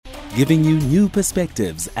giving you new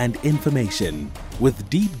perspectives and information with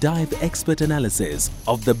deep dive expert analysis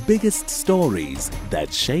of the biggest stories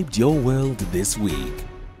that shaped your world this week.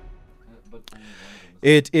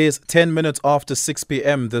 It is 10 minutes after 6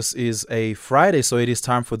 p.m. This is a Friday, so it is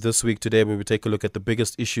time for This Week Today, where we take a look at the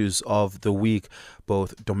biggest issues of the week,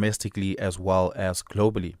 both domestically as well as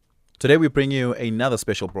globally. Today we bring you another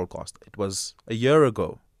special broadcast. It was a year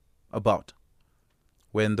ago, about,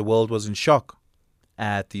 when the world was in shock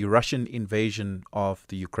at the Russian invasion of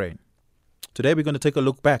the Ukraine. Today we're going to take a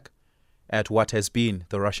look back at what has been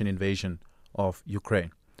the Russian invasion of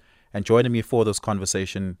Ukraine. And joining me for this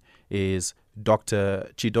conversation is Dr.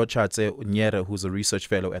 Chidochashe Nyere, who's a research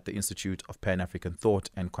fellow at the Institute of Pan-African Thought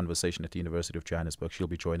and Conversation at the University of Johannesburg. She'll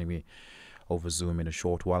be joining me over Zoom in a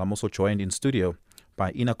short while. I'm also joined in studio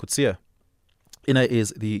by Coetzee. Ina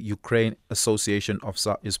is the Ukraine Association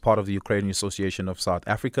is part of the Ukrainian Association of South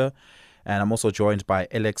Africa. And I'm also joined by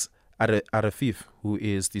Alex Arefiev, who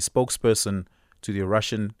is the spokesperson to the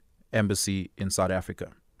Russian embassy in South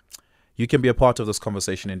Africa. You can be a part of this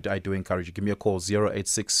conversation, and I do encourage you. Give me a call,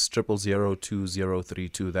 086 000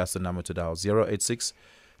 2032. That's the number to dial, 086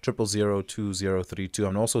 000 2032.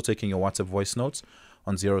 I'm also taking your WhatsApp voice notes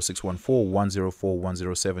on 0614 104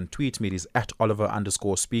 107. Tweet me. It is at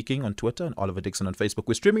Oliver_speaking on Twitter and Oliver Dixon on Facebook.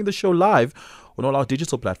 We're streaming the show live on all our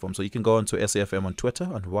digital platforms. So you can go onto SAFM on Twitter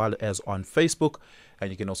as well as on Facebook. And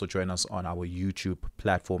you can also join us on our YouTube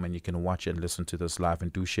platform, and you can watch and listen to this live,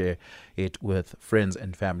 and do share it with friends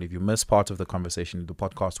and family. If you miss part of the conversation, the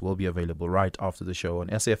podcast will be available right after the show on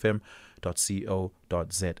safm.co.za.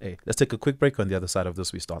 Let's take a quick break. On the other side of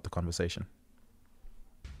this, we start the conversation.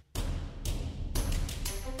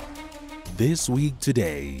 This Week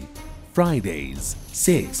Today, Fridays,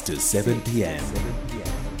 6 to 7 p.m.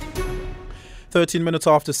 13 minutes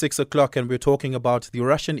after 6 o'clock, and we're talking about the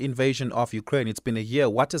Russian invasion of Ukraine. It's been a year.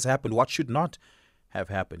 What has happened? What should not have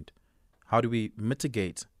happened? How do we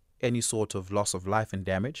mitigate any sort of loss of life and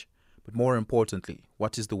damage? But more importantly,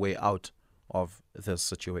 what is the way out of this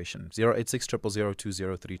situation? 086 000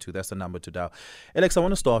 2032. That's the number to dial. Alex, I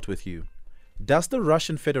want to start with you. Does the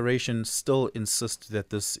Russian Federation still insist that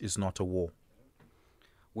this is not a war?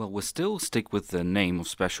 Well, we still stick with the name of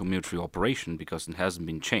Special Military Operation because it hasn't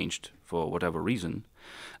been changed for whatever reason.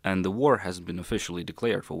 And the war hasn't been officially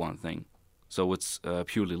declared, for one thing. So it's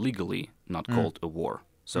purely legally not called a war.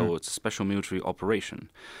 So it's a Special Military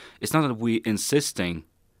Operation. It's not that we're insisting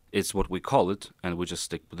it's what we call it, and we just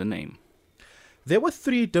stick with the name. There were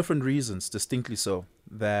three different reasons, distinctly so,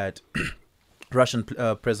 that Russian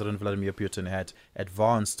President Vladimir Putin had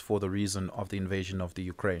advanced for the reason of the invasion of the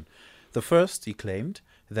Ukraine. The first, he claimed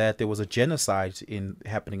that there was a genocide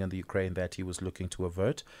happening in the Ukraine that he was looking to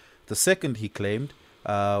avert. The second, he claimed,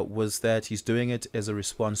 was that he's doing it as a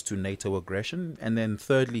response to NATO aggression. And then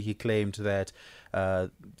thirdly, he claimed that the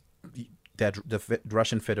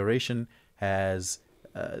Russian Federation has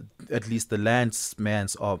at least the landmass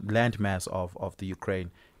of the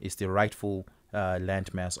Ukraine is the rightful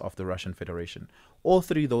landmass of the Russian Federation. All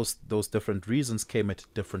three those different reasons came at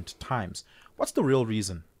different times. What's the real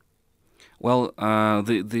reason? Well,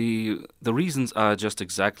 the reasons are just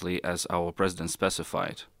exactly as our president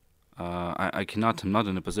specified. I'm not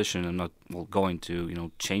in a position. I'm not going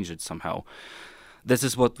to change it somehow. This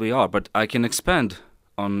is what we are. But I can expand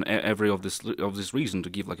on every of this reason to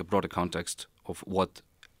give like a broader context of what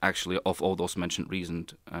actually of all those mentioned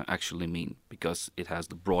reasons actually mean, because it has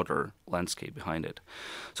the broader landscape behind it.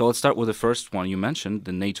 So let's start with the first one you mentioned,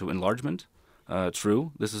 the NATO enlargement.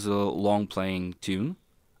 True, this is a long-playing tune.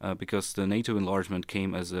 Because the NATO enlargement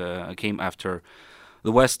came after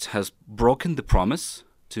the West has broken the promise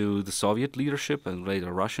to the Soviet leadership and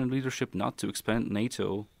later Russian leadership not to expand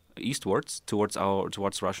NATO eastwards towards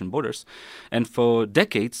Russian borders, and for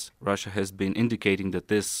decades Russia has been indicating that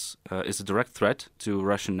this is a direct threat to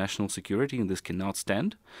Russian national security and this cannot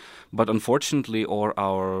stand. But unfortunately, all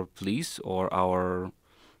our pleas or our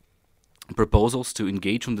proposals to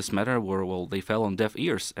engage on this matter they fell on deaf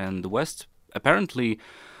ears, and the West, apparently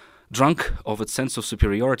drunk of its sense of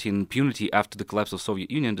superiority and impunity after the collapse of Soviet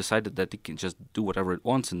Union, decided that it can just do whatever it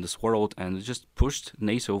wants in this world, and it just pushed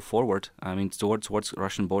NATO forward, towards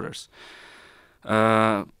Russian borders,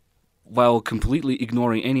 while completely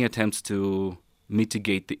ignoring any attempts to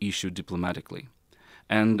mitigate the issue diplomatically.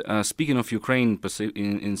 And speaking of Ukraine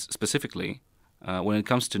specifically, when it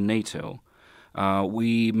comes to NATO,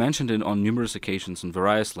 we mentioned it on numerous occasions on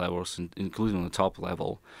various levels, including on the top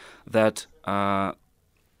level, that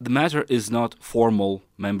the matter is not formal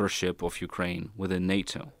membership of Ukraine within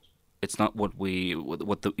NATO. It's not what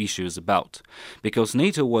the issue is about, because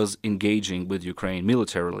NATO was engaging with Ukraine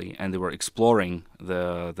militarily, and they were exploring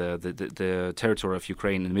the territory of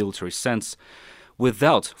Ukraine in a military sense,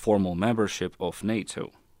 without formal membership of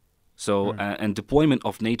NATO. So, and deployment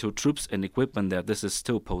of NATO troops and equipment there, this is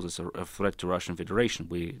still poses a threat to Russian Federation.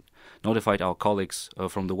 We notified our colleagues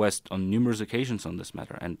from the West on numerous occasions on this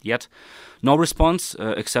matter, and yet no response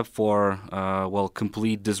except for,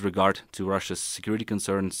 complete disregard to Russia's security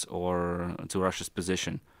concerns or to Russia's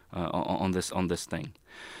position on this thing.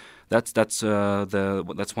 That's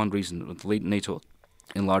one reason, with late NATO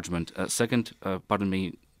enlargement. Second, pardon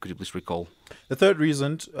me, could you please recall? The third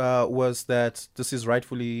reason was that this is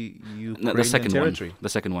rightfully Ukrainian territory. The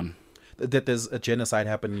second one. That there's a genocide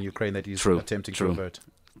happening in Ukraine that he's attempting to avert.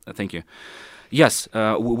 Thank you. Yes,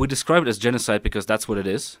 we describe it as genocide because that's what it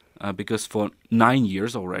is. Because for 9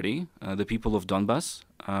 years already, the people of Donbas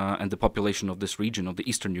and the population of this region of the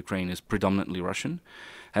eastern Ukraine is predominantly Russian,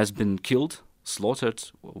 has been killed, slaughtered,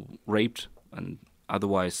 raped, and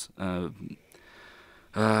otherwise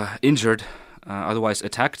injured, otherwise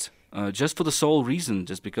attacked, just for the sole reason,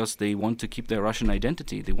 just because they want to keep their Russian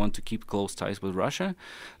identity. They want to keep close ties with Russia.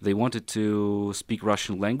 They wanted to speak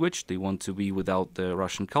Russian language. They want to be without the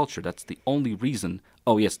Russian culture. That's the only reason.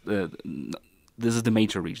 Oh, yes, this is the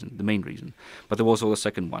major reason, the main reason. But there was also a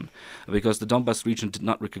second one, because the Donbas region did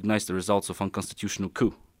not recognize the results of unconstitutional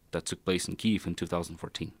coup that took place in Kyiv in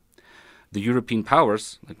 2014. The European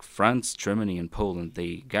powers, like France, Germany, and Poland,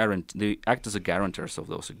 they act as a guarantors of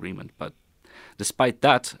those agreements. But despite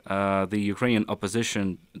that, the Ukrainian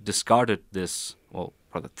opposition discarded this,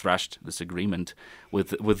 rather thrashed this agreement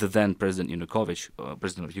with the then President Yanukovych,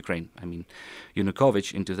 President of Ukraine,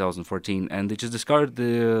 Yanukovych in 2014, and they just discarded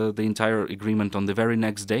the entire agreement on the very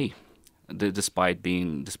next day, despite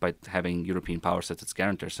having European powers as its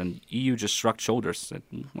guarantors. And EU just shrugged shoulders, said,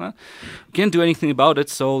 well, we can't do anything about it,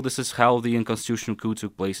 so this is how the unconstitutional coup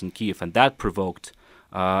took place in Kyiv, and that provoked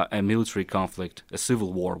a military conflict, a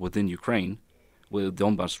civil war within Ukraine, with the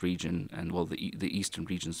Donbas region and the eastern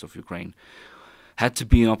regions of Ukraine had to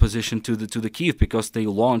be in opposition to the Kyiv, because they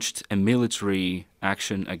launched a military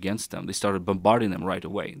action against them. They started bombarding them right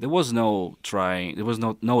away. There was no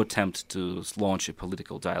attempt to launch a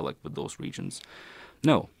political dialogue with those regions.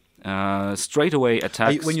 No. Straight away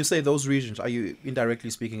attacks. When you say those regions, are you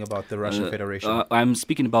indirectly speaking about the Russian Federation? I'm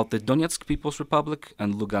speaking about the Donetsk People's Republic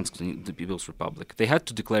and Lugansk the People's Republic. They had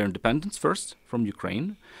to declare independence first from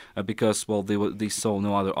Ukraine because they saw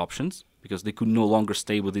no other options, because they could no longer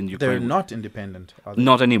stay within Ukraine. They're not independent, are they?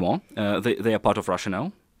 Not anymore. They are part of Russia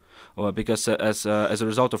now, because as a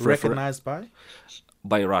result of recognized by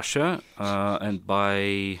Russia and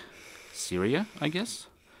by Syria, I guess.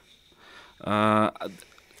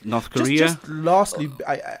 North Korea. Just lastly,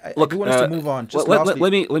 I do want us to move on.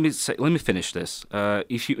 Let me finish this.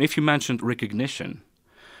 If you mentioned recognition,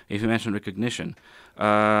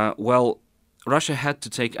 Russia had to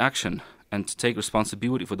take action and to take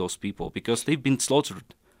responsibility for those people, because they've been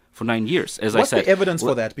slaughtered for 9 years. What's I said, the evidence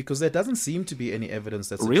for that? Because there doesn't seem to be any evidence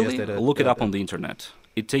that suggests that. Look it up on the internet.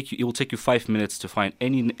 It will take you 5 minutes to find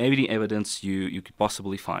any evidence you could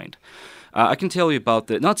possibly find. I can tell you about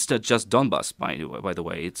not just Donbas, by the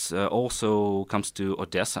way. It's also comes to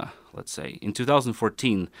Odessa, let's say. In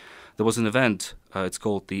 2014, there was an event. It's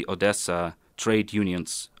called the Odessa Trade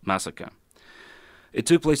Unions Massacre. It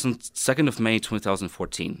took place on 2nd of May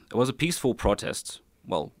 2014. It was a peaceful protest.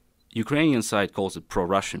 Well, Ukrainian side calls it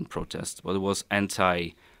pro-Russian protest, but it was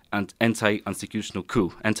anti-constitutional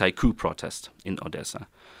anti-coup protest in Odessa.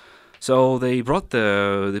 So they brought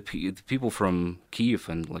the people from Kyiv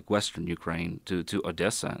and western Ukraine to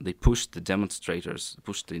Odessa. They pushed the demonstrators,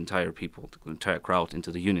 pushed the entire crowd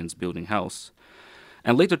into the Union's building house,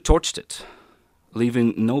 and later torched it,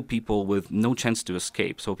 leaving no people with no chance to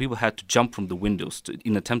escape. So people had to jump from the windows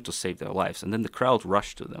in attempt to save their lives, and then the crowd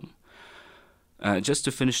rushed to them. Just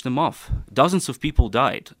to finish them off. Dozens of people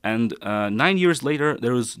died, and 9 years later,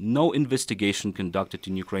 there was no investigation conducted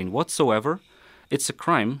in Ukraine whatsoever. It's a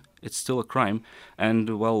crime. It's still a crime, and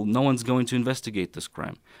no one's going to investigate this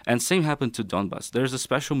crime. And same happened to Donbas. There's a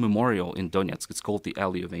special memorial in Donetsk. It's called the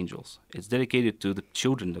Alley of Angels. It's dedicated to the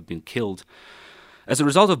children that have been killed as a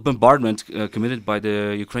result of bombardment committed by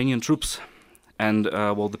the Ukrainian troops. And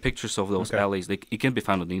the pictures of those alleys, it can be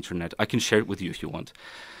found on the internet. I can share it with you if you want.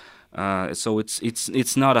 So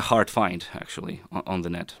it's not a hard find, actually, on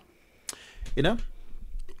the net.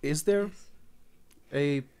 Is there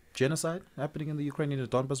a genocide happening in the Ukraine, in the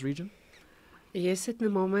Donbas region? Yes, at the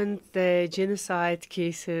moment, the genocide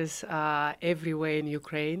cases are everywhere in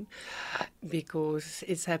Ukraine, because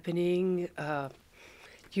it's happening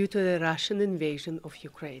due to the Russian invasion of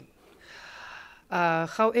Ukraine.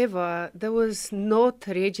 However, there was not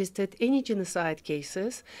registered any genocide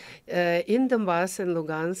cases in Donbass and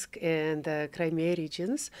Lugansk and Crimea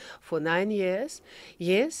regions for 9 years.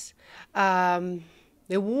 Yes,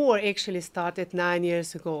 the war actually started 9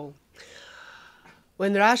 years ago,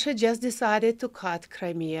 when Russia just decided to cut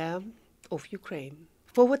Crimea of Ukraine.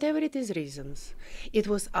 For whatever it is reasons, it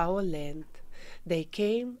was our land. They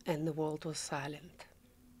came and the world was silent.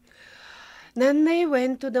 Then they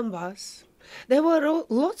went to Donbass. There were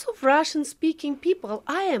lots of Russian-speaking people.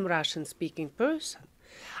 I am a Russian-speaking person.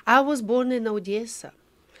 I was born in Odessa.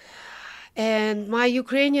 And my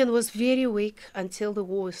Ukrainian was very weak until the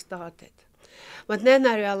war started. But then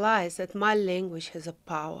I realized that my language has a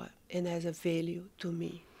power and has a value to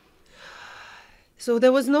me. So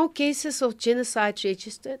there was no cases of genocide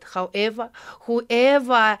registered. However,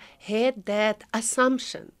 whoever had that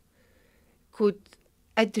assumption could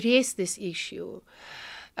address this issue,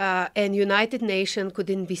 and United Nations could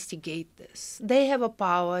investigate this. They have a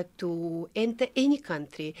power to enter any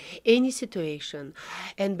country, any situation,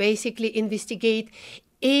 and basically investigate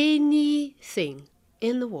anything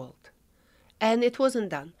in the world. And it wasn't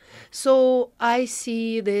done. So I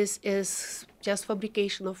see this as just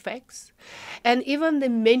fabrication of facts. And even the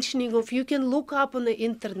mentioning of, you can look up on the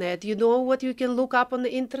internet, you know what you can look up on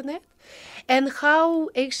the internet? And how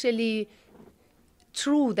actually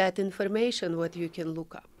true that information, what you can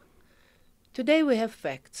look up. Today we have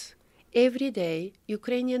facts. Every day,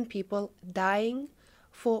 Ukrainian people dying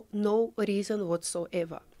for no reason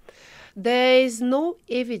whatsoever. There is no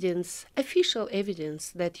evidence, official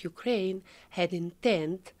evidence, that Ukraine had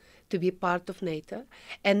intent to be part of NATO,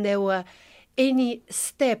 and there were any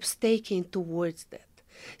steps taken towards that.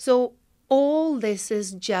 So all this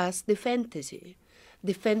is just the fantasy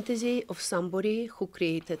of somebody who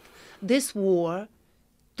created this war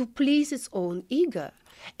to please its own ego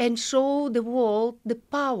and show the world the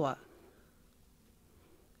power.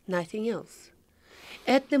 Nothing else.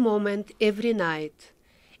 At the moment, every night,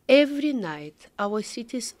 our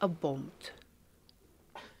cities are bombed.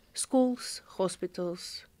 Schools,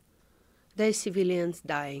 hospitals, there are civilians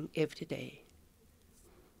dying every day.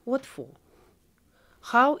 What for?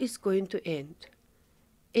 How it's going to end?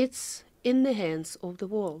 It's in the hands of the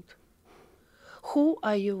world. Who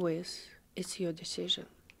are you with? It's your decision.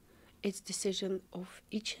 It's decision of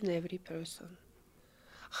each and every person.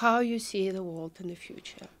 How you see the world in the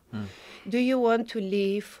future. Do you want to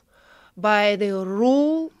live by the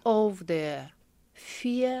rule of the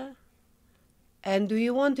fear? And do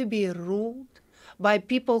you want to be ruled by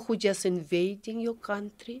people who just invading your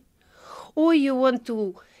country? Or you want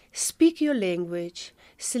to speak your language,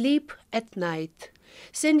 sleep at night,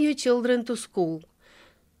 send your children to school,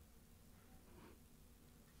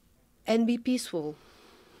 and be peaceful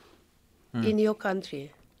in your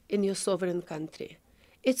country, in your sovereign country?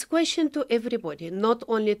 It's a question to everybody, not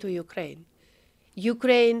only to Ukraine.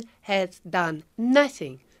 Ukraine has done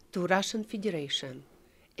nothing to Russian Federation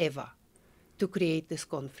ever to create this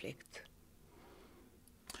conflict.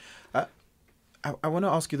 I want to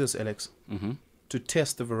ask you this, Alex, to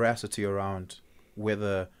test the veracity around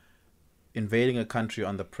whether invading a country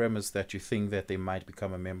on the premise that you think that they might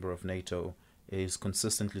become a member of NATO is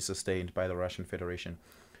consistently sustained by the Russian Federation.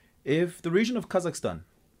 If the region of Kazakhstan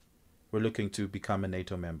were looking to become a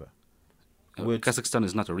NATO member, Kazakhstan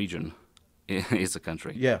is not a region. It's a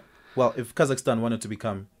country. Yeah. Well, if Kazakhstan wanted to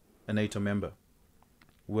become a NATO member,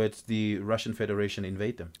 would the Russian Federation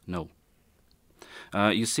invade them? No.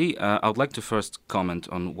 You see, I would like to first comment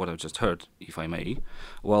on what I've just heard, if I may.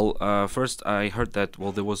 Well, first I heard that,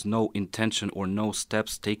 well, there was no intention or no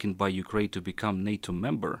steps taken by Ukraine to become NATO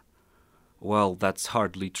member. Well, that's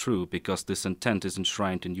hardly true, because this intent is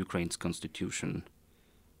enshrined in Ukraine's constitution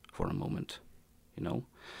for a moment, you know.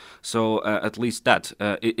 So at least that,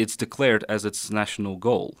 it's declared as its national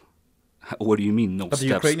goal. What do you mean, no steps taken?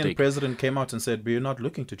 But the Ukrainian president came out and said, we're not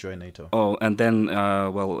looking to join NATO. Oh, and then,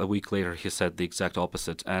 well, a week later he said the exact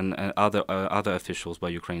opposite, and other officials by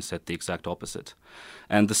Ukraine said the exact opposite.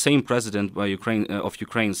 And the same president by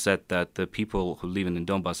Ukraine said that the people who live in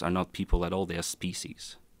Donbass are not people at all, they are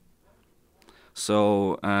species.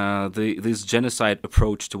 So this genocide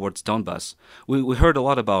approach towards Donbass, we heard a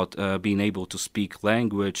lot about being able to speak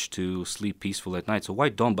language, to sleep peaceful at night. So why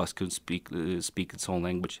Donbass couldn't speak its own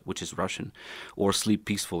language, which is Russian, or sleep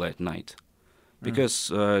peaceful at night? Because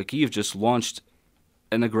Kyiv just launched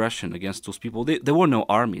an aggression against those people. There were no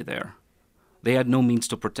army there. They had no means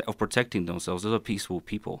of protecting themselves. Those are peaceful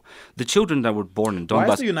people. The children that were born in Donbass...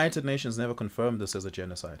 Why has the United Nations never confirmed this as a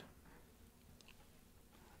genocide?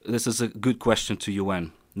 This is a good question to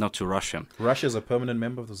UN. not to Russia. Russia is a permanent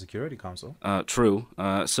member of the Security Council. True.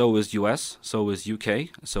 So is US. So is UK.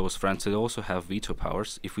 So is France. They also have veto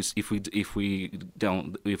powers. If we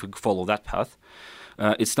follow that path,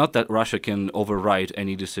 it's not that Russia can override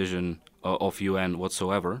any decision of UN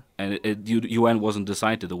whatsoever, and UN wasn't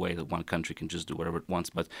decided the way that one country can just do whatever it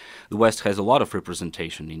wants. But the West has a lot of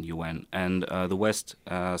representation in UN, and the West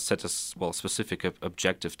set a specific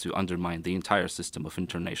objective to undermine the entire system of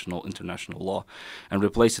international law and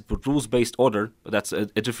replace it with rules-based order. But that's a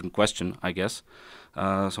different question, I guess.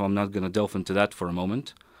 So I'm not going to delve into that for a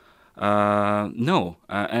moment.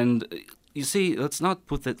 And you see, let's not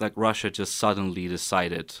put it like Russia just suddenly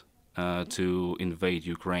decided to invade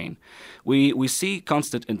Ukraine. We see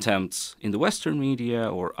constant attempts in the Western media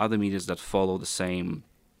or other medias that follow the same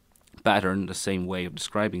pattern, the same way of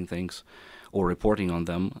describing things or reporting on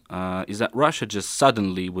them, is that Russia just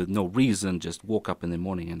suddenly, with no reason, just woke up in the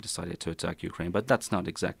morning and decided to attack Ukraine. But that's not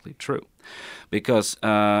exactly true. Because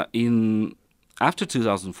after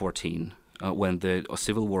 2014, when the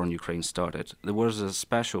civil war in Ukraine started, there was a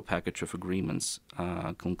special package of agreements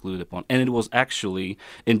concluded upon, and it was actually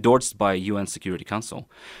endorsed by UN Security Council.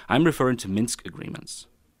 I'm referring to Minsk agreements.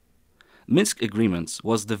 Minsk agreements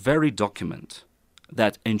was the very document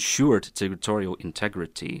that ensured territorial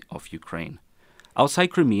integrity of Ukraine. Outside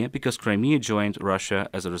Crimea, because Crimea joined Russia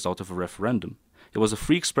as a result of a referendum. It was a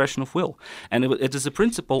free expression of will, and it is a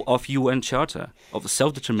principle of UN Charter, of the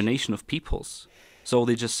self-determination of peoples. So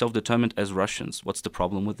they just self-determined as Russians. What's the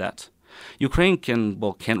problem with that? Ukraine can't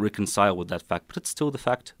reconcile with that fact, but it's still the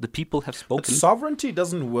fact. The people have spoken. But sovereignty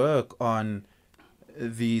doesn't work on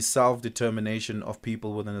the self-determination of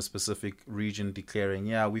people within a specific region declaring,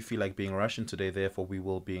 yeah, we feel like being Russian today, therefore we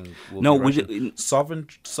will be Russian.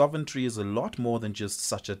 Sovereignty is a lot more than just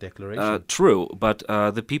such a declaration. True, but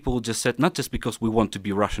the people just said, not just because we want to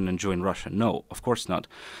be Russian and join Russia. No, of course not.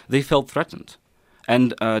 They felt threatened.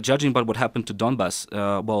 And judging by what happened to Donbass,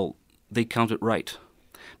 they counted right,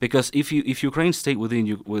 because if Ukraine stayed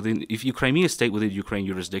if Crimea stayed within Ukraine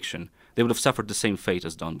jurisdiction, they would have suffered the same fate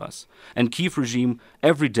as Donbass. And Kiev regime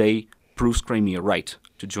every day proves Crimea right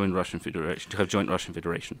to join Russian Federation, to have joined Russian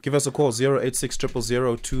Federation. Give us a call 086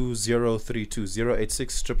 000 2032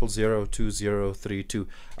 086 000 2032.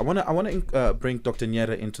 I want to bring Dr.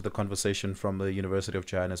 Nyere into the conversation from the University of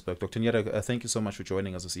Johannesburg. Dr. Nyere, thank you so much for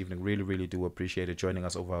joining us this evening. Really, really do appreciate it, joining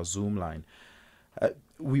us over our Zoom line.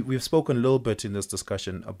 We've spoken a little bit in this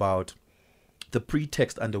discussion about the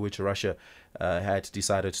pretext under which Russia had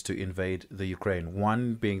decided to invade the Ukraine.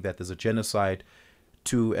 One being that there's a genocide.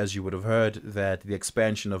 Two, as you would have heard, that the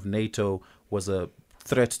expansion of NATO was a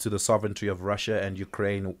threat to the sovereignty of Russia, and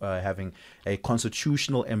Ukraine having a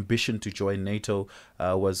constitutional ambition to join NATO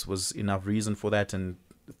was enough reason for that. And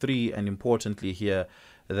three, and importantly here,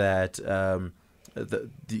 that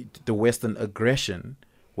the Western aggression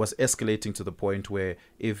was escalating to the point where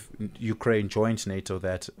if Ukraine joined NATO,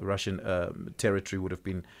 that Russian territory would have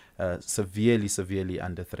been severely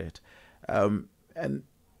under threat. And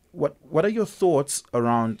what are your thoughts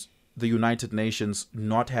around the United Nations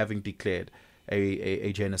not having declared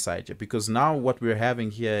a genocide yet? Because now what we're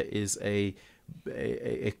having here is a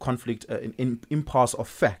conflict, an impasse of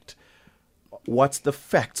fact. What's the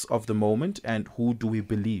facts of the moment, and who do we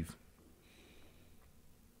believe?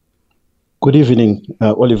 Good evening,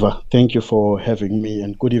 Oliver. Thank you for having me,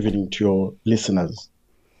 and good evening to your listeners.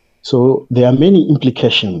 So there are many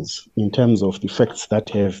implications in terms of the facts that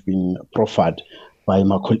have been proffered by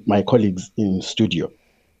my colleagues in studio.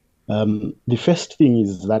 The first thing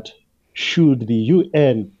is that should the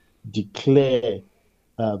UN declare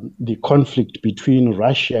the conflict between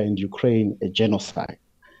Russia and Ukraine a genocide,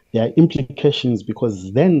 there are implications,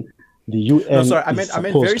 because then the UN. No, sorry, I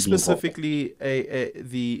meant very specifically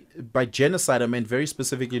by genocide. I meant very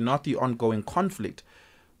specifically not the ongoing conflict,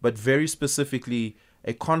 but very specifically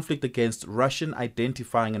a conflict against Russian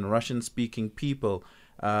identifying and Russian speaking people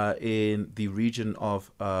in the region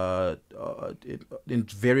of in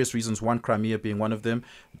various reasons. One, Crimea being one of them,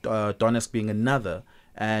 Donetsk being another,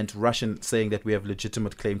 and Russian saying that we have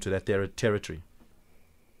legitimate claim to that territory.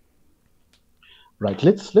 Right.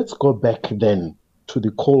 Let's go back then to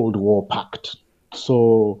the Cold War Pact.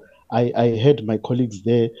 So I heard my colleagues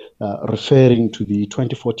there referring to the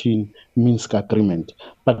 2014 Minsk Agreement,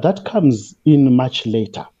 but that comes in much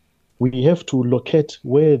later. We have to locate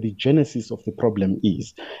where the genesis of the problem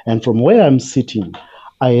is. And from where I'm sitting,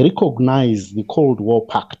 I recognize the Cold War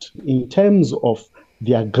Pact in terms of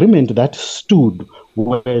the agreement that stood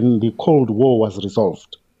when the Cold War was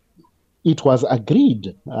resolved. It was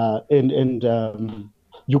agreed, and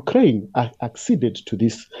Ukraine acceded to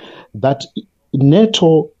this, that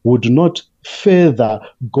NATO would not further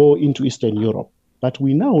go into Eastern Europe. But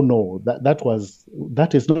we now know that that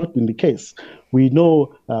has not been the case. We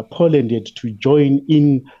know Poland had to join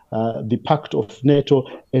in the pact of NATO,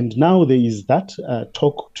 and now there is that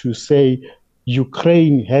talk to say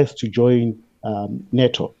Ukraine has to join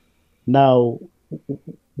NATO. Now,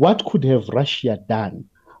 what could have Russia done?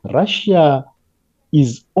 Russia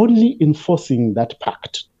is only enforcing that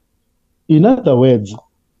pact. In other words,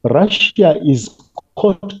 Russia is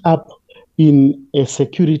caught up in a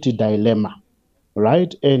security dilemma,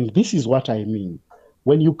 right? And this is what I mean.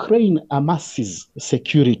 When Ukraine amasses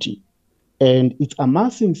security, and it's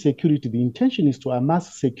amassing security, the intention is to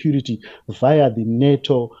amass security via the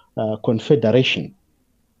NATO confederation.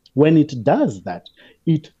 When it does that,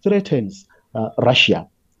 it threatens Russia.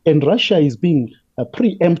 And Russia is being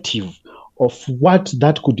preemptive of what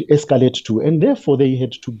that could escalate to. And therefore, they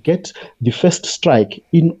had to get the first strike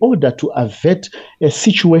in order to avert a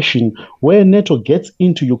situation where NATO gets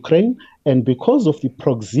into Ukraine. And because of the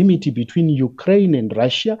proximity between Ukraine and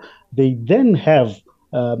Russia, they then have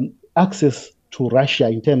access to Russia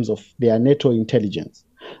in terms of their NATO intelligence.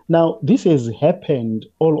 Now, this has happened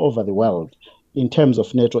all over the world in terms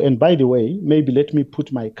of NATO. And by the way, maybe let me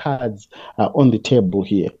put my cards on the table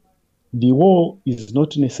here. The war is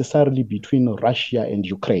not necessarily between Russia and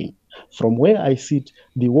Ukraine. From where I sit,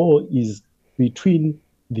 the war is between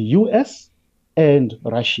the US and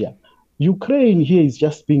Russia. Ukraine here is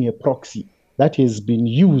just being a proxy that has been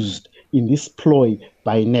used in this ploy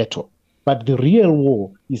by NATO. But the real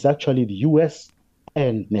war is actually the US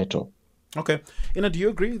and NATO. Okay. Ina, do you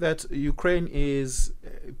agree that Ukraine is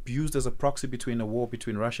used as a proxy between a war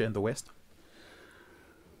between Russia and the West?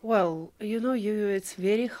 Well, it's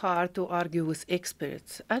very hard to argue with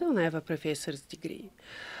experts. I don't have a professor's degree.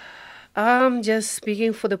 I'm just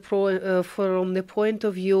speaking from the point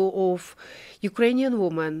of view of Ukrainian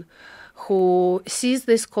woman who sees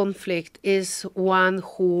this conflict as one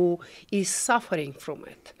who is suffering from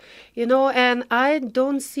it. And I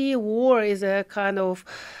don't see war as a kind of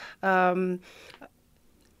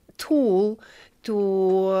tool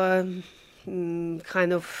to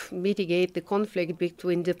kind of mitigate the conflict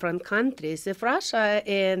between different countries. If Russia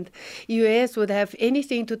and US would have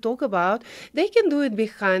anything to talk about, they can do it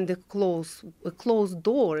behind the closed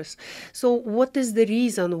doors. So what is the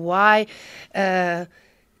reason why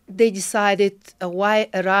why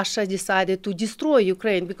Russia decided to destroy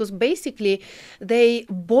Ukraine? Because basically they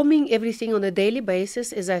bombing everything on a daily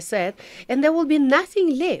basis, as I said, and there will be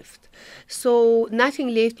nothing left. So nothing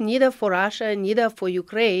left neither for Russia, neither for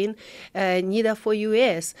Ukraine, neither for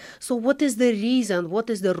US. So what is the reason? What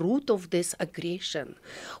is the root of this aggression?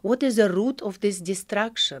 What is the root of this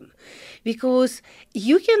destruction? Because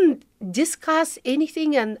you can discuss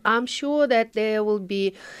anything, and I'm sure that there were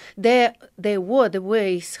the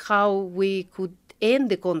ways how we could end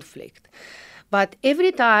the conflict. But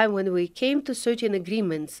every time when we came to certain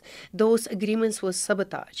agreements, those agreements were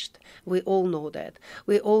sabotaged. We all know that.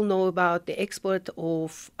 We all know about the export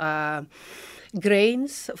of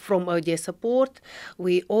grains from Odessa port.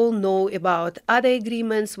 We all know about other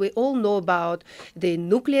agreements. We all know about the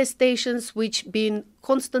nuclear stations which been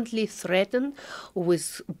constantly threatened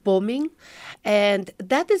with bombing. And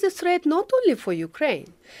that is a threat not only for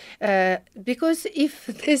Ukraine. Because if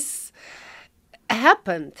this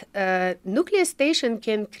happened, nuclear station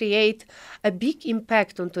can create a big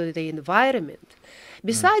impact onto the environment.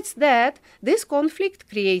 Besides that, this conflict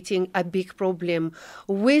creating a big problem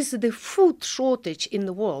with the food shortage in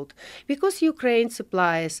the world, because Ukraine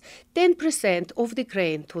supplies 10% of the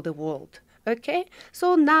grain to the world. Okay?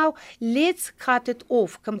 So now let's cut it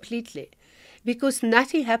off completely, because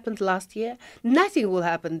nothing happened last year, nothing will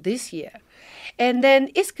happen this year. And then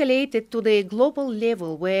escalated to the global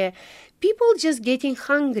level where people just getting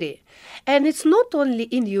hungry. And it's not only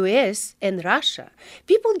in US and Russia.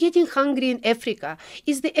 People getting hungry in Africa.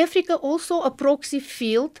 Is the Africa also a proxy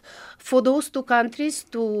field for those two countries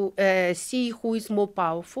to see who is more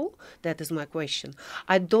powerful? That is my question.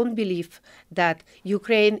 I don't believe that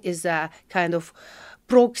Ukraine is a kind of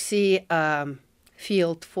proxy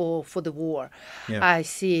field for the war. Yeah. I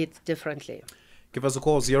see it differently. Give us a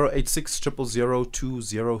call, 086 000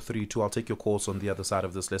 2032. I'll take your calls on the other side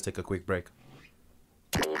of this. Let's take a quick break.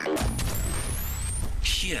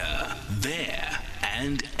 Here, there,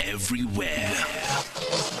 and everywhere.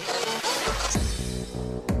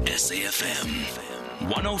 SAFM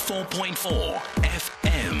 104.4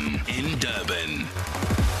 FM in Durban.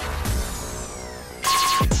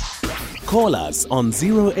 Call us on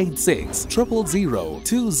 086 000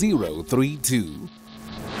 2032.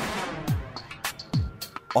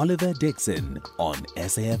 Oliver Dixon on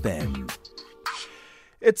SAFM.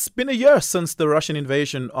 It's been a year since the Russian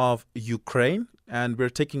invasion of Ukraine, and we're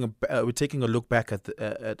taking a look back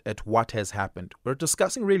at what has happened. We're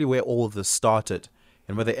discussing really where all of this started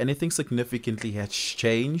and whether anything significantly has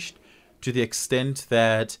changed to the extent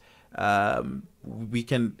that we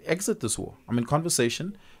can exit this war. I'm in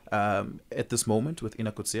conversation at this moment with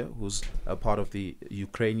Coetzee, who's a part of the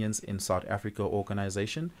Ukrainians in South Africa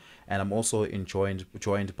organization, and I'm also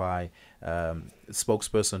joined by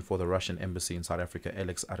spokesperson for the Russian embassy in South Africa,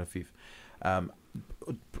 Arefiev.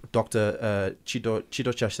 Dr.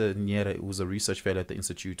 Chidochashe Nyere, who's a research fellow at the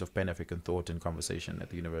Institute of Pan-African Thought and Conversation at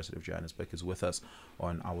the University of Johannesburg, is with us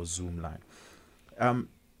on our Zoom line.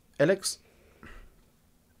 Alex,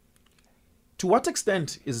 to what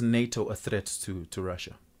extent is NATO a threat to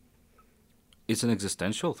Russia? It's an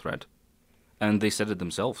existential threat, and they said it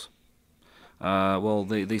themselves.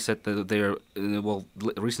 They said that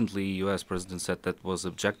recently U.S. President said that was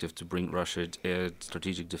objective to bring Russia a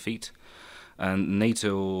strategic defeat. And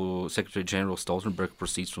NATO Secretary General Stoltenberg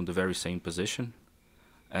proceeds from the very same position.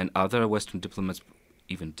 And other Western diplomats,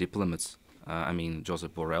 Joseph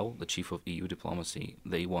Borrell, the chief of EU diplomacy,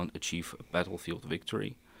 they want to achieve a battlefield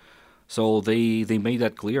victory. So they made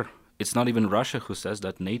that clear. It's not even Russia who says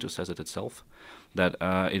that. NATO says it itself. That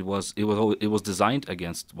it was designed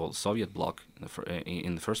against Soviet bloc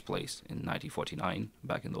in the first place in 1949,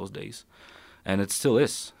 back in those days, and it still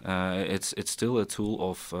is. It's still a tool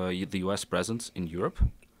of the U.S. presence in Europe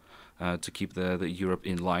to keep the Europe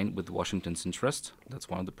in line with Washington's interest. That's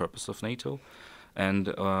one of the purposes of NATO, and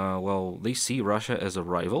they see Russia as a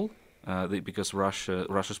rival because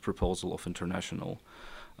Russia's proposal of international.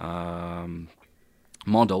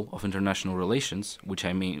 Model of international relations, which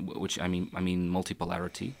I mean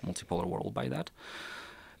multipolarity, multipolar world by that.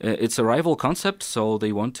 It's a rival concept, so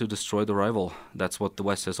they want to destroy the rival. That's what the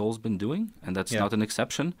West has always been doing, and that's not an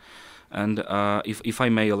exception. And if I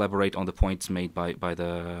may elaborate on the points made by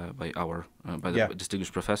the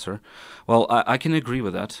distinguished professor, well, I can agree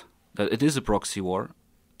with that it is a proxy war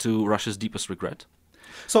to Russia's deepest regret.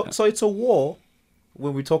 So it's a war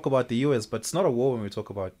when we talk about the U.S., but it's not a war when we talk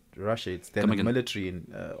about Russia. It's then a military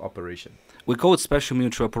operation. We call it special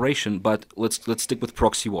military operation, but let's stick with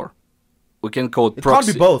proxy war. We can call it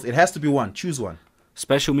proxy. It can't be both. It has to be one. Choose one.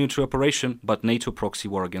 Special military operation, but NATO proxy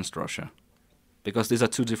war against Russia. Because these are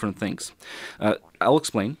two different things. I'll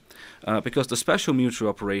explain. Because the special military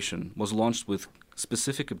operation was launched with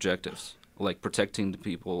specific objectives, like protecting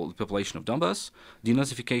the population of Donbass,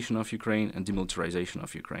 denazification of Ukraine, and demilitarization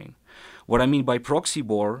of Ukraine. What I mean by proxy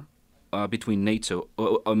war between NATO,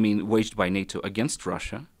 waged by NATO against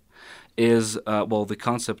Russia, is the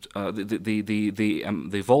concept,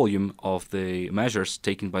 the volume of the measures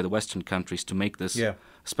taken by the Western countries to make this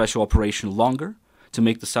special operation longer, to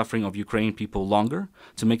make the suffering of Ukrainian people longer,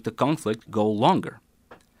 to make the conflict go longer.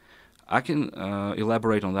 I can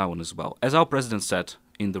elaborate on that one as well. As our president said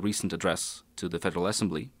in the recent address to the Federal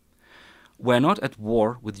Assembly, we're not at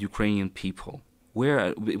war with Ukrainian people.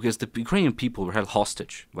 Because the Ukrainian people were held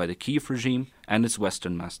hostage by the Kiev regime and its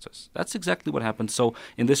Western masters. That's exactly what happened. So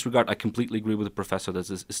in this regard, I completely agree with the professor that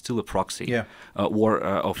this is still a proxy war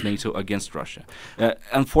of NATO against Russia.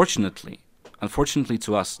 Unfortunately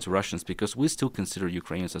to us, to Russians, because we still consider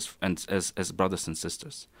Ukrainians as brothers and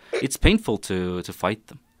sisters. It's painful to fight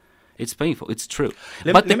them. It's painful. It's true.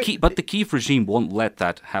 But the Kiev regime won't let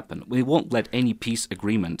that happen. We won't let any peace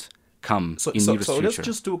agreement come in nearest future. Let's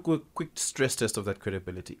just do a quick stress test of that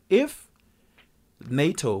credibility. If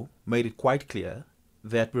NATO made it quite clear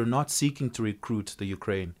that we're not seeking to recruit the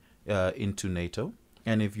Ukraine into NATO,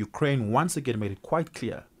 and if Ukraine once again made it quite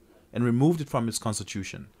clear and removed it from its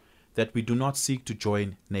constitution that we do not seek to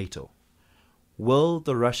join NATO, will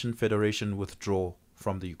the Russian Federation withdraw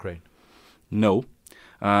from the Ukraine? No.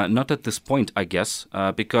 Not at this point, I guess,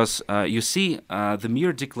 because you see, the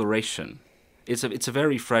mere declaration, it's a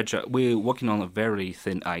very fragile. We're walking on a very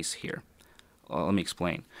thin ice here. Let me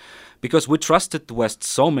explain. Because we trusted the West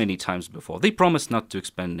so many times before. They promised not to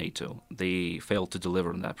expand NATO. They failed to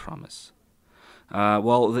deliver on that promise.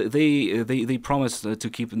 They promised to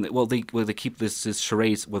keep. They keep this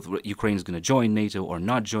charades whether Ukraine is going to join NATO or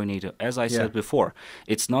not join NATO. As I said before,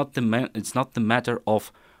 it's not the matter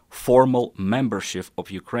of formal membership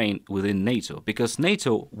of Ukraine within NATO, because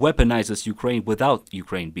NATO weaponizes Ukraine without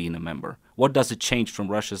Ukraine being a member. What does it change from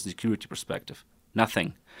Russia's security perspective?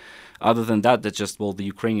 Nothing. Other than that, the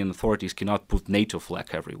Ukrainian authorities cannot put NATO flag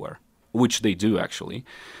everywhere, which they do actually.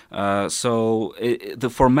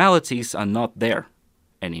 The formalities are not there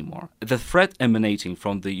anymore. The threat emanating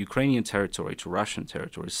from the Ukrainian territory to Russian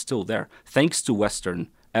territory is still there, thanks to Western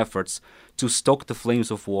efforts to stoke the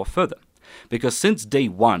flames of war further. Because since day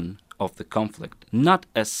one of the conflict, not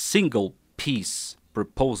a single peace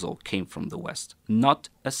proposal came from the West. Not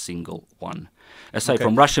a single one. Aside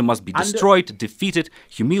from Russia must be destroyed, defeated,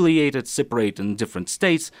 humiliated, separated in different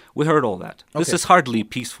states. We heard all that. This is hardly a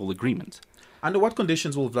peaceful agreement. Under what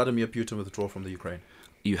conditions will Vladimir Putin withdraw from the Ukraine?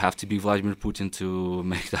 You have to be Vladimir Putin to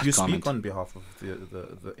make that You comment. speak on behalf of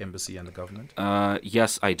the embassy and the government?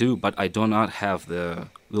 Yes, I do, but I do not have the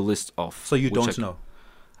list of... So you don't know?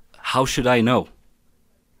 How should I know?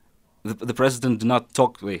 The president did not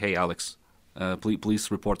talk to me, hey, Alex, please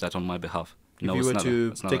report that on my behalf. If you were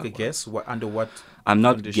to take a guess, under what I'm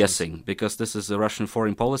not conditions? guessing, because this is a Russian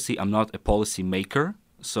foreign policy. I'm not a policy maker,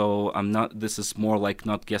 so I'm not. This is more like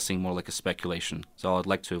not guessing, more like a speculation. So I'd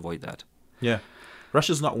like to avoid that. Yeah.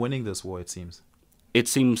 Russia's not winning this war, it seems. It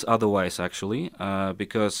seems otherwise, actually,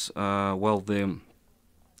 because,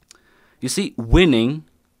 you see, winning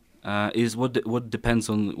is what depends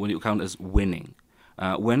on when you count as winning.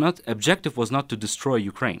 Objective was not to destroy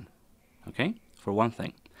Ukraine, okay, for one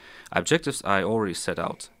thing. Objectives I already set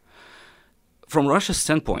out. From Russia's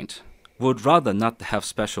standpoint, we would rather not have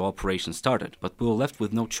special operations started, but we were left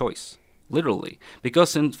with no choice, literally,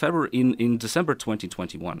 because in December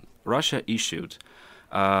 2021, Russia issued,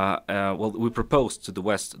 we proposed to the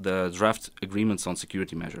West the draft agreements on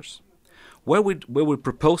security measures, where we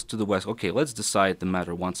proposed to the West, okay, let's decide the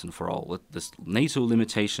matter once and for all. Let this NATO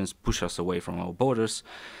limitations push us away from our borders,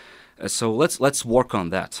 so let's work on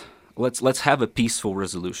that. Let's have a peaceful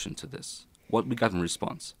resolution to this. What we got in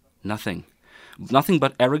response? Nothing. Nothing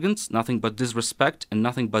but arrogance, nothing but disrespect, and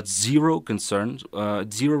nothing but zero concern,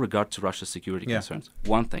 zero regard to Russia's security concerns.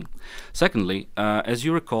 One thing. Secondly, as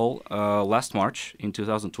you recall, last March in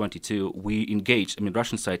 2022,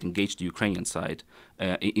 Russian side engaged the Ukrainian side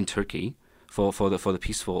in Turkey for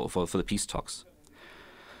the peace talks.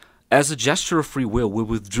 As a gesture of free will, we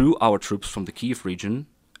withdrew our troops from the Kiev region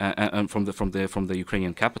and from the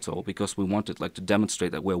Ukrainian capital because we wanted to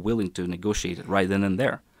demonstrate that we're willing to negotiate it right then and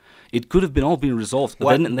there. It could have all been resolved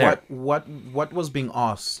then and there. What was being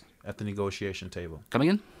asked at the negotiation table? Come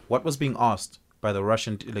again? What was being asked by the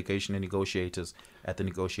Russian delegation and negotiators at the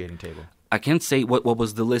negotiating table? I can't say what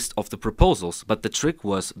was the list of the proposals, but the trick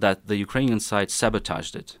was that the Ukrainian side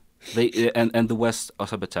sabotaged it. And the West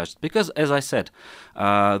sabotaged it. Because, as I said,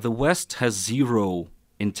 the West has zero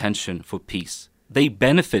intention for peace. They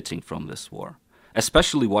benefiting from this war,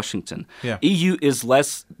 especially Washington. Yeah. EU is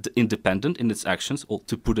less independent in its actions, or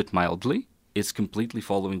to put it mildly, it's completely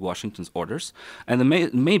following Washington's orders. And the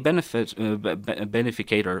main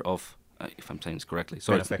beneficiator of, if I'm saying this correctly,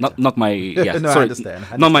 sorry, it's not my no, sorry, I understand.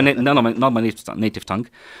 Not my native tongue.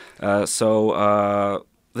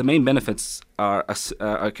 The main benefits are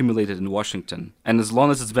accumulated in Washington, and as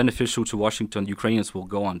long as it's beneficial to Washington, Ukrainians will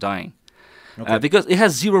go on dying. Okay. Because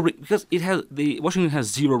Washington has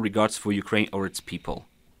zero regards for Ukraine or its people,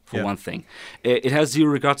 for one thing. It has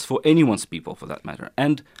zero regards for anyone's people, for that matter.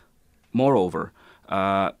 And moreover,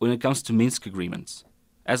 when it comes to Minsk agreements,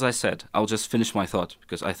 as I said, I'll just finish my thought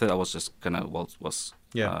because I thought I was just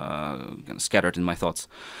scattered in my thoughts.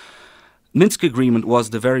 Minsk agreement was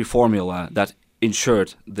the very formula that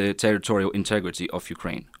ensured the territorial integrity of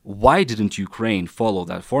Ukraine. Why didn't Ukraine follow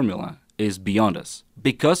that formula is beyond us.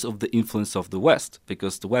 Because of the influence of the West,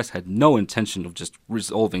 because the West had no intention of just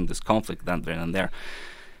resolving this conflict then and there.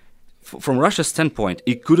 From Russia's standpoint,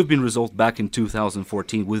 it could have been resolved back in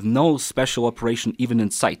 2014 with no special operation even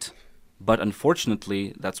in sight. But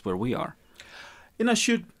unfortunately, that's where we are.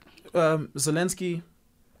 Should Zelensky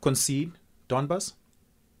concede Donbas?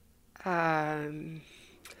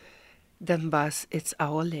 Donbas, it's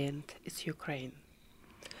our land. It's Ukraine.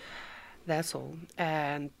 That's all.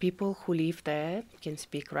 And people who live there can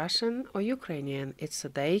speak Russian or Ukrainian. It's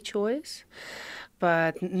their choice,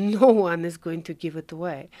 but no one is going to give it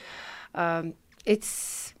away.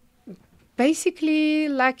 It's basically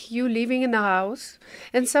like you living in a house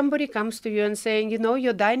and somebody comes to you and saying,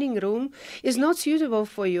 your dining room is not suitable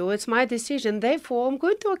for you. It's my decision. Therefore, I'm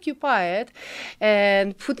going to occupy it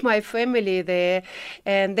and put my family there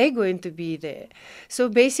and they're going to be there. So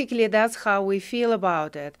basically, that's how we feel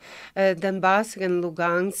about it. Donbass and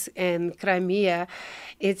Lugansk and Crimea,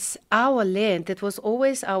 it's our land. It was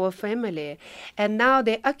always our family. And now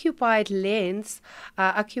the occupied lands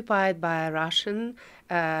are occupied by Russian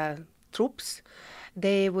troops,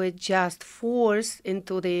 they were just forced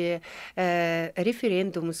into the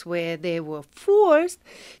referendums where they were forced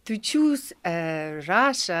to choose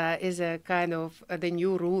Russia as a kind of the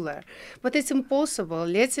new ruler. But it's impossible.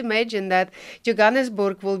 Let's imagine that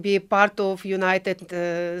Johannesburg will be a part of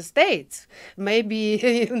United States.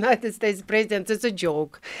 Maybe United States president is a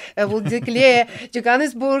joke. Will declare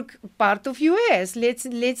Johannesburg part of US. Let's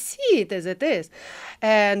see it as it is.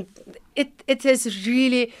 And it has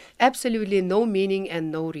really absolutely no meaning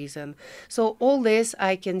and no reason. So all this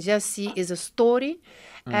I can just see is a story.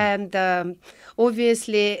 And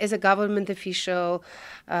obviously, as a government official,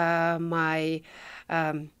 my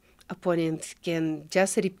opponent can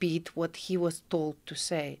just repeat what he was told to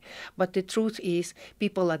say. But the truth is,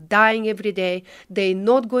 people are dying every day. They're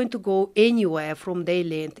not going to go anywhere from their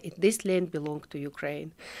land. This land belongs to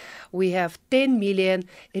Ukraine. We have 10 million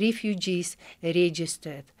refugees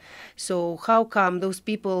registered. So how come those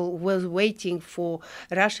people were waiting for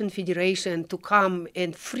Russian Federation to come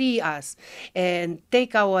and free us and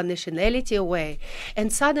take our nationality away?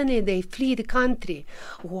 And suddenly they flee the country.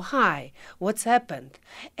 Why? What's happened?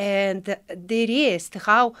 And the rest,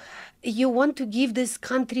 how you want to give this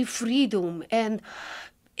country freedom and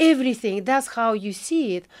everything. That's how you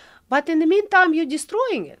see it. But in the meantime, you're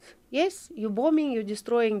destroying it. Yes, you're bombing, you're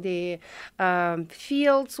destroying the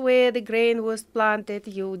fields where the grain was planted,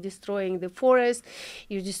 you're destroying the forest,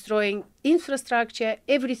 you're destroying infrastructure,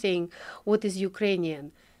 everything what is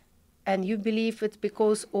Ukrainian. And you believe it's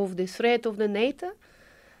because of the threat of the NATO?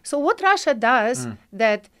 So what Russia does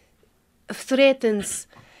that threatens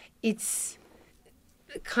its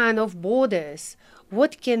kind of borders,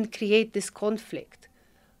 what can create this conflict?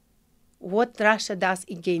 What Russia does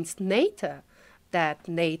against NATO? That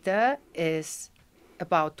NATO is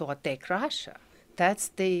about to attack Russia. That's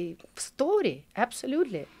the story,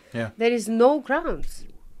 absolutely. Yeah. There is no grounds.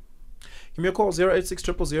 Give me a call, 086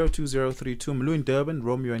 000 2032. Mlu in Durban,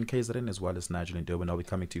 Romeo in KZN, as well as Nigel in Durban. I'll be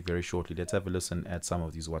coming to you very shortly. Let's have a listen at some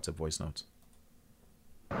of these WhatsApp voice notes.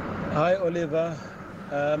 Hi, Oliver.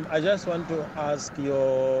 I just want to ask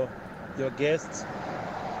your guests,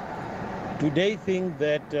 do they think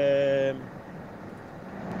that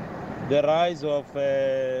the rise of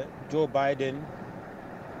Joe Biden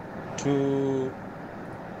to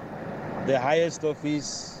the highest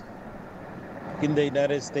office in the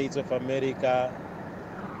United States of America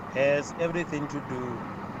has everything to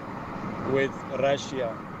do with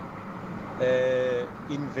Russia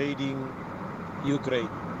invading Ukraine?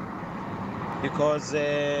 Because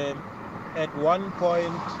at one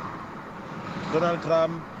point, Donald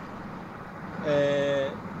Trump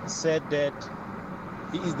said that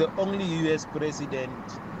he is the only U.S. president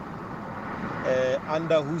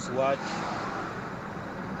under whose watch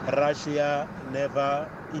Russia never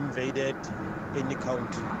invaded any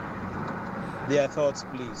country. Their thoughts,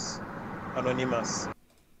 please. Anonymous.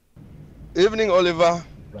 Evening, Oliver.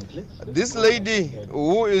 This lady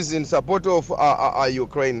who is in support of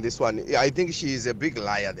Ukraine, this one, I think she is a big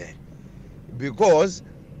liar there, because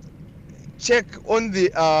check on the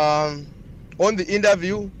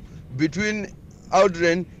interview between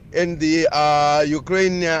Audren and the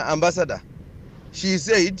Ukraine ambassador. She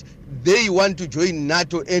said they want to join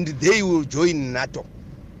NATO and they will join NATO.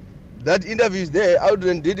 That interview is there.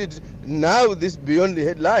 Audren did it. Now this beyond the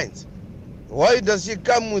headlines. Why does she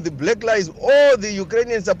come with the black lies? All the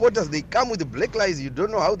Ukrainian supporters, they come with the black lies. You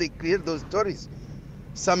don't know how they create those stories.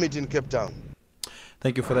 Summit in Cape Town.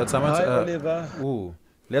 Thank you for that, Summit. Hi, Oliver.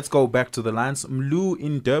 Let's go back to the lines. Mlu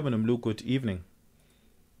in Durban. Mlu, good evening.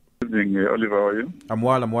 Good evening, Oliver. How are you? I'm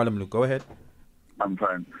well, Mlu. Go ahead. I'm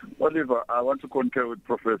fine. Oliver, I want to concur with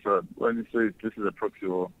Professor when he says this is a proxy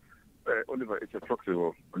war. Oliver, it's a proxy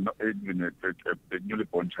war. Not even a newly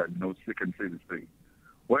born child knows he can say this thing.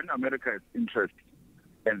 When America has interest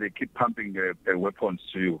and they keep pumping weapons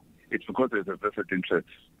to you, it's because there's a vested interest.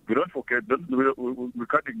 We don't forget, we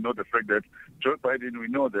can't ignore the fact that Joe Biden, we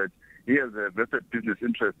know that he has a vested business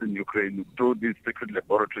interest in Ukraine through these secret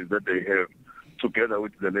laboratories that they have together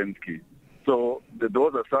with Zelensky. So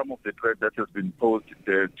those are some of the threats that has been posed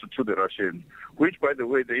to the Russians, which, by the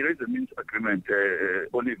way, there is a Minsk agreement,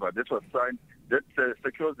 Oliver, that was signed that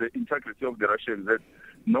secures the integrity of the Russians, that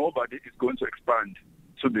nobody is going to expand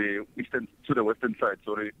to the western side,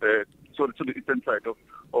 to the eastern side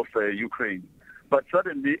of Ukraine. But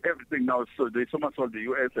suddenly everything now, so they somersault the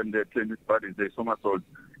US and their tennis buddies, they somersault.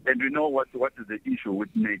 And we know what is the issue with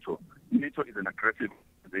NATO. NATO is an aggressive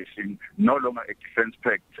organization, no longer a defense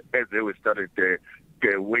pact as they were started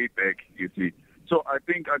way back, you see. So I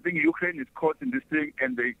think Ukraine is caught in this thing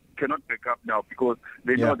and they cannot back up now because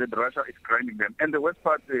they know that Russia is grinding them. And the worst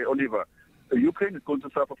part, Oliver, Ukraine is going to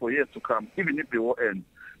suffer for years to come, even if the war ends,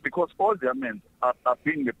 because all their men are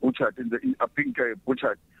being butchered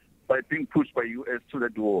by being pushed by US to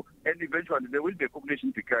that war, and eventually there will be a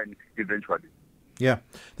population decline eventually. Yeah.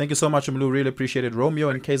 Thank you so much, Mlu. Really appreciate it. Romeo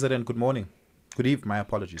and KZN, good morning. Good evening. My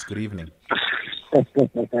apologies. Good evening.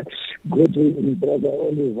 Good evening, Brother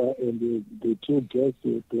Oliver, and the two guests,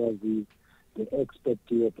 plus the expert,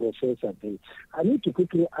 Professor. I need to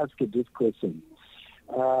quickly ask you this question.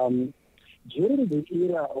 During the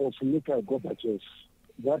era of Mikhail Gorbachev,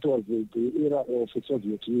 that was the era of the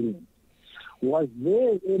Soviet Union, was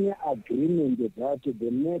there any agreement that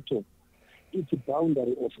the NATO, its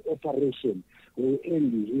boundary of operation, will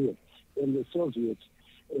end here, and the Soviets,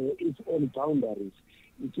 its own boundaries,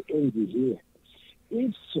 it ends here?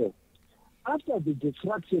 If so, after the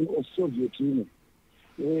destruction of Soviet Union,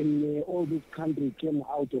 when all these countries came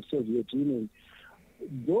out of Soviet Union,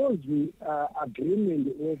 those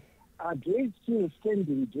agreements, are they still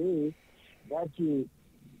standing there that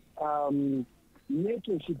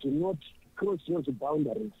NATO should not cross those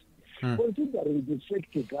boundaries? Considering the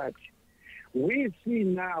fact that we see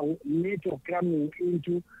now NATO coming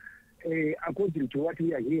into, according to what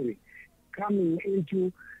we are hearing, coming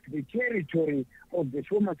into the territory of the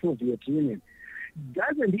former Soviet Union,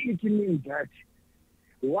 doesn't it mean that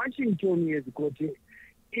Washington has got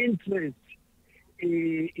interest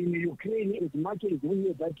in Ukraine as much as we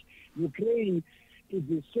know that Ukraine is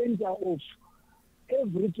the center of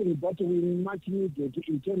everything that we much needed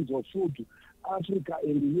in terms of food, Africa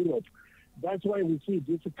and Europe? That's why we see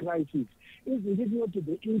this crisis. Isn't it not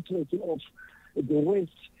the interest of the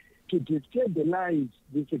West to destabilize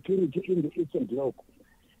the security in the Eastern Bloc?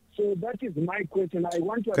 So that is my question. I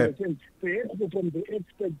want to understand, perhaps from the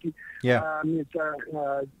expert, Mr.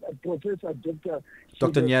 Professor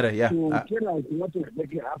Dr. Nyere, to tell us what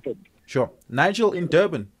exactly happened. Sure. Nigel in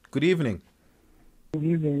Durban, good evening. Good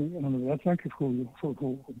evening, Oliver. Thank you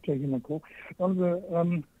for taking the call. Oliver,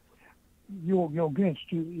 your guest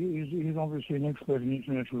is obviously an expert in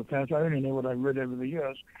international affairs. I only know what I've read over the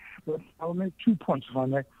years, but I'll make 2 points if I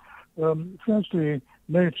may. Firstly,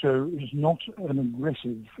 NATO is not an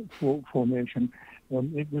aggressive formation.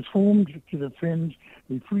 It was formed to defend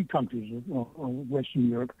the free countries of Western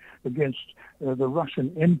Europe against the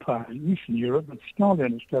Russian Empire in Eastern Europe that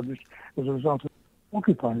Stalin established as a result of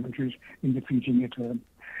occupying countries in defeating Hitler.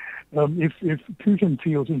 If Putin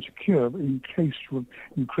feels insecure in case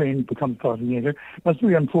Ukraine becomes part of NATO, that's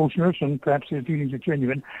very unfortunate, and perhaps his feelings are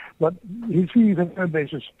genuine, but his feelings have no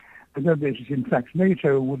basis. In fact,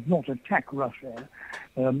 NATO would not attack Russia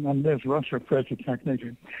unless Russia first attacked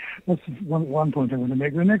NATO. That's one point I want to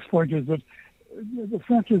make. The next point is that the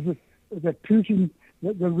fact is that Putin,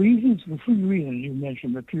 the three reasons you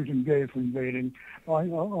mentioned that Putin gave for invading are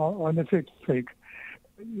in effect fake.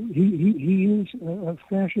 He is a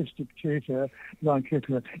fascist dictator like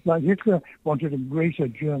Hitler. Like Hitler wanted a greater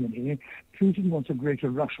Germany, Putin wants a greater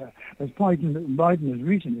Russia. As Biden has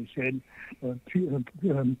recently said,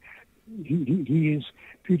 Putin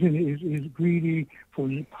is greedy for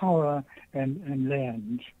power and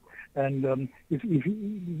land. And if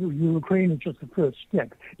Ukraine is just the first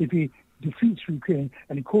step, if he defeats Ukraine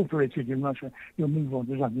and incorporates it in Russia, you'll move on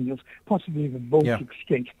to something else, possibly the Baltic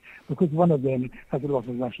state, because one of them has a lot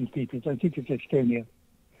of Russian speakers. I think it's Estonia.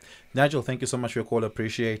 Nigel, thank you so much for your call.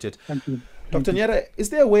 Appreciate it. Thank you. Dr. Nyere, is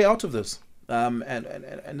there a way out of this?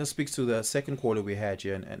 And this speaks to the second caller we had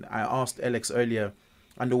here. And I asked Alex earlier,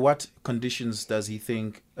 under what conditions does he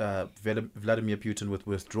think Vladimir Putin would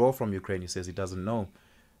withdraw from Ukraine? He says he doesn't know.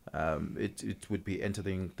 It would be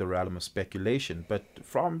entering the realm of speculation. But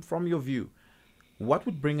from your view, what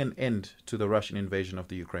would bring an end to the Russian invasion of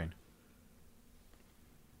the Ukraine?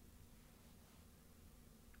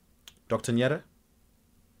 Dr. Nyere?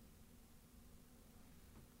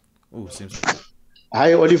 Oh, seems.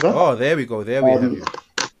 Hi, Oliver. Oh, there we go. There we have you.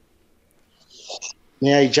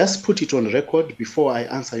 May I just put it on record before I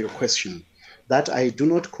answer your question that I do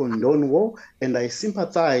not condone war, and I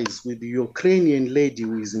sympathize with the Ukrainian lady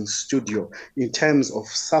who is in studio in terms of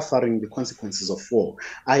suffering the consequences of war.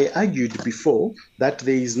 I argued before that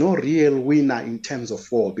there is no real winner in terms of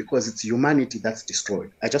war because it's humanity that's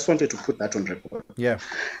destroyed. I just wanted to put that on record. Yeah.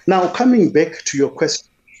 Now, coming back to your question,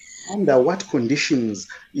 under what conditions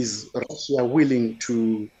is Russia willing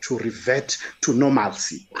to revert to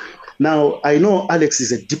normalcy? Now, I know Alex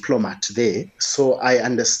is a diplomat there, so I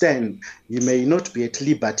understand he may not be at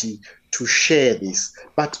liberty to share this,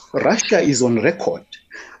 but Russia is on record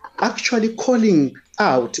actually calling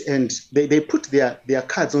out, and they put their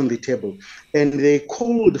cards on the table, and they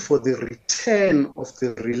called for the return of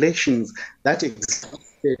the relations that existed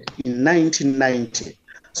in 1990.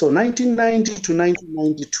 So 1990 to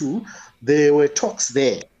 1992, there were talks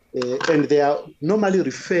there, and they are normally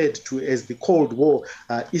referred to as the Cold War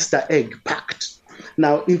Easter Egg Pact.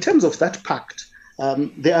 Now, in terms of that pact,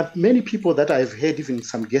 there are many people that I've heard, even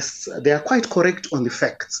some guests, they are quite correct on the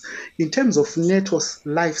facts. In terms of NATO's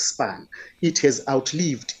lifespan, it has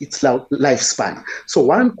outlived its lifespan. So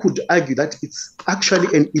one could argue that it's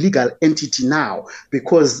actually an illegal entity now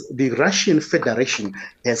because the Russian Federation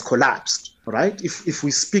has collapsed, right? If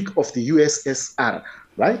we speak of the USSR,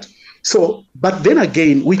 right? So, but then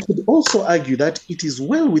again, we could also argue that it is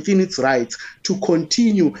well within its rights to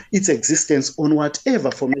continue its existence on whatever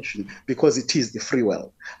formation because it is the free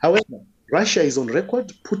world. However, Russia is on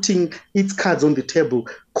record putting its cards on the table,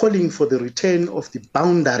 calling for the return of the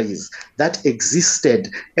boundaries that existed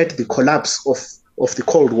at the collapse of the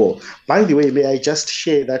Cold War. By the way, may I just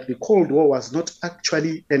share that the Cold War was not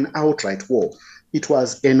actually an outright war. It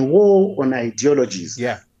was a war on ideologies,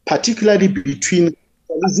 particularly between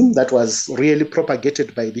capitalism that was really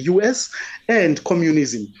propagated by the US and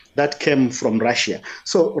communism that came from Russia.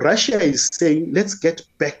 So Russia is saying, let's get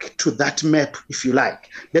back to that map, if you like.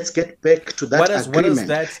 Let's get back to that agreement.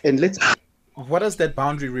 What does that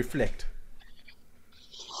boundary reflect?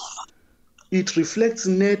 It reflects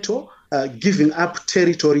NATO giving up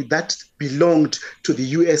territory that belonged to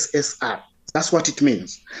the USSR. That's what it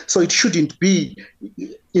means. So it shouldn't be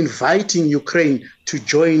inviting Ukraine to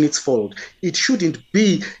join its fold. It shouldn't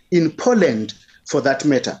be in Poland, for that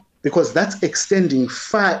matter, because that's extending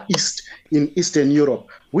far east in Eastern Europe,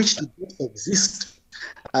 which did not exist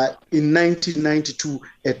in 1992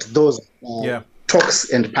 at those talks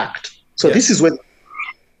and pact. So this is when...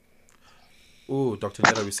 Oh, Dr.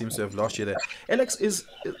 Nyere, we seem to have lost you there. Alex, is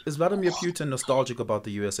Vladimir Putin nostalgic about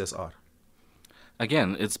the USSR?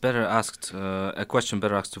 Again, it's better asked, a question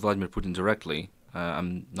better asked to Vladimir Putin directly.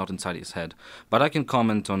 I'm not inside his head. But I can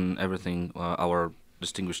comment on everything our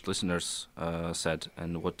distinguished listeners said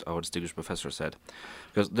and what our distinguished professor said.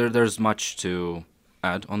 Because there's much to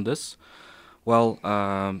add on this. Well,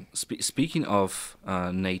 speaking of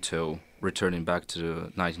NATO returning back to the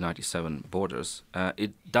 1997 borders,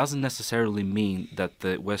 it doesn't necessarily mean that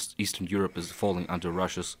the Eastern Europe is falling under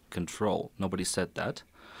Russia's control. Nobody said that.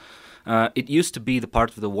 It used to be the part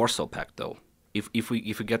of the Warsaw Pact, though. If we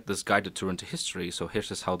get this guided tour into history, so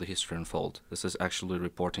here's how the history unfolded. This is actually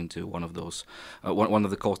reporting to one of those, one of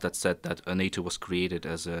the quotes that said that NATO was created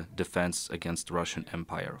as a defense against the Russian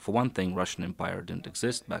Empire. For one thing, Russian Empire didn't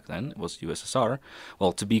exist back then. It was USSR,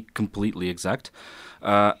 well, to be completely exact.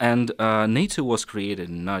 And NATO was created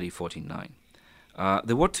in 1949.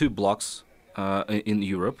 There were two blocks in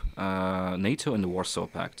Europe, NATO and the Warsaw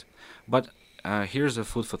Pact. But here's a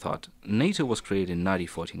food for thought. NATO was created in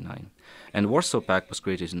 1949, and Warsaw Pact was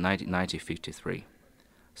created in 1953.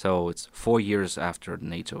 So it's 4 years after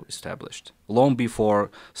NATO established, long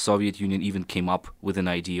before Soviet Union even came up with an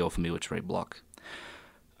idea of military bloc.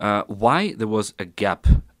 Why there was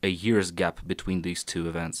a year's gap between these two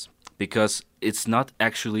events? Because it's not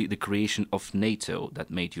actually the creation of NATO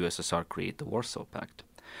that made USSR create the Warsaw Pact.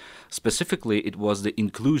 Specifically, it was the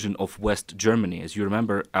inclusion of West Germany. As you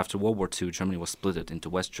remember, after World War II, Germany was split into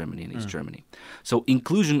West Germany and East Germany. So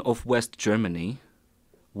inclusion of West Germany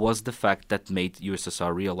was the fact that made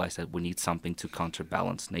USSR realize that we need something to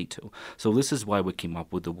counterbalance NATO. So this is why we came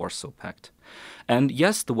up with the Warsaw Pact. And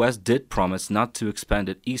yes, the West did promise not to expand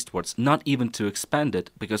it eastwards, not even to expand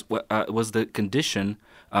it, because it was the condition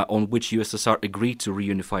on which USSR agreed to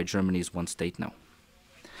reunify Germany as one state now.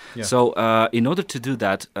 Yeah. So in order to do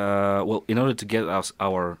that, in order to get us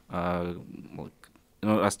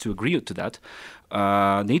us to agree to that,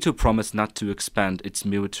 NATO promised not to expand its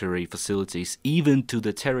military facilities even to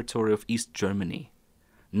the territory of East Germany,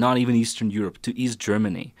 not even Eastern Europe, to East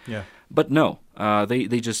Germany. Yeah. But no,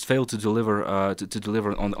 they just failed to deliver to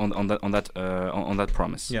deliver on that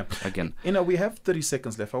promise. Yeah. Again, we have 30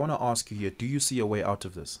 seconds left. I want to ask you here: do you see a way out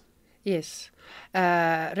of this? Yes.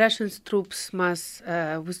 Russian troops must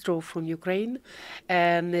withdraw from Ukraine,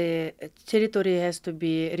 and territory has to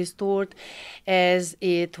be restored as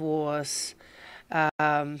it was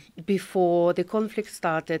before the conflict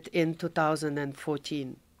started in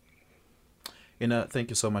 2014. Thank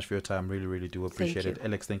you so much for your time. Really, really do appreciate it.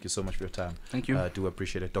 Alex, thank you so much for your time. Thank you. Do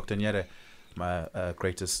appreciate it. Dr. Nyere, my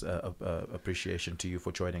greatest appreciation to you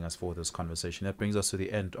for joining us for this conversation. That brings us to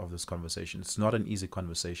the end of this conversation. It's not an easy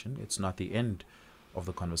conversation. It's not the end of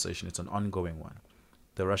the conversation. It's an ongoing one.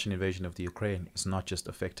 The Russian invasion of the Ukraine is not just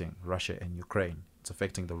affecting Russia and Ukraine. It's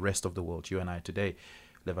affecting the rest of the world. You and I today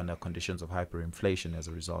live under conditions of hyperinflation as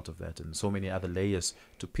a result of that, and so many other layers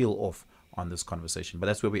to peel off on this conversation. But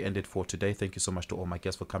that's where we end it for today. Thank you so much to all my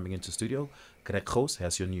guests for coming into studio. Coetzee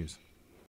has your news.